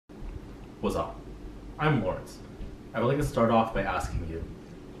What's up? I'm Lawrence. I would like to start off by asking you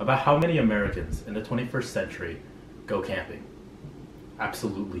about how many Americans in the 21st century go camping.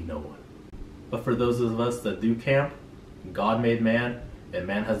 Absolutely no one. But for those of us that do camp, God made man, and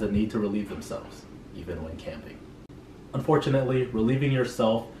man has the need to relieve themselves, even when camping. Unfortunately, relieving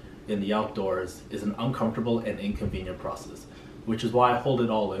yourself in the outdoors is an uncomfortable and inconvenient process, which is why I hold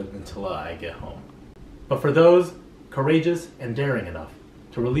it all in until I get home. But for those courageous and daring enough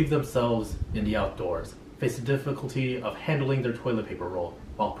to relieve themselves in the outdoors, face the difficulty of handling their toilet paper roll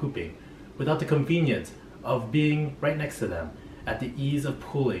while pooping without the convenience of being right next to them at the ease of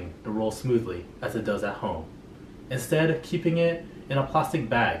pulling the roll smoothly as it does at home, instead keeping it in a plastic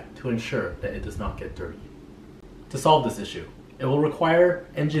bag to ensure that it does not get dirty. To solve this issue, it will require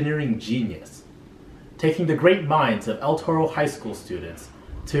engineering genius, taking the great minds of El Toro high school students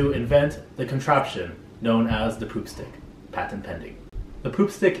to invent the contraption known as the poop stick, patent pending. The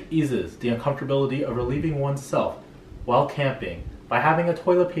poop stick eases the uncomfortability of relieving oneself while camping by having a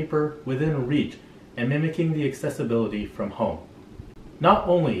toilet paper within reach and mimicking the accessibility from home. Not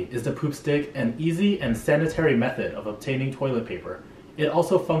only is the poop stick an easy and sanitary method of obtaining toilet paper, it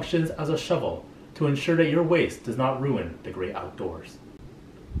also functions as a shovel to ensure that your waste does not ruin the great outdoors.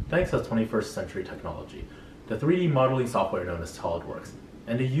 Thanks to 21st century technology, the 3D modeling software known as SolidWorks,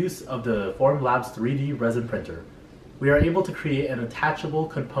 and the use of the Formlabs 3D resin printer, we are able to create an attachable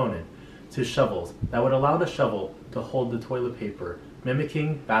component to shovels that would allow the shovel to hold the toilet paper,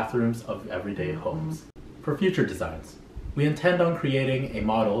 mimicking bathrooms of everyday homes. For future designs, we intend on creating a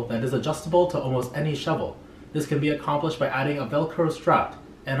model that is adjustable to almost any shovel. This can be accomplished by adding a Velcro strap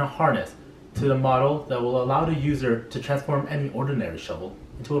and a harness to the model that will allow the user to transform any ordinary shovel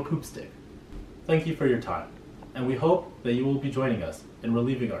into a poop stick. Thank you for your time, and we hope that you will be joining us in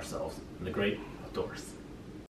relieving ourselves in the great outdoors.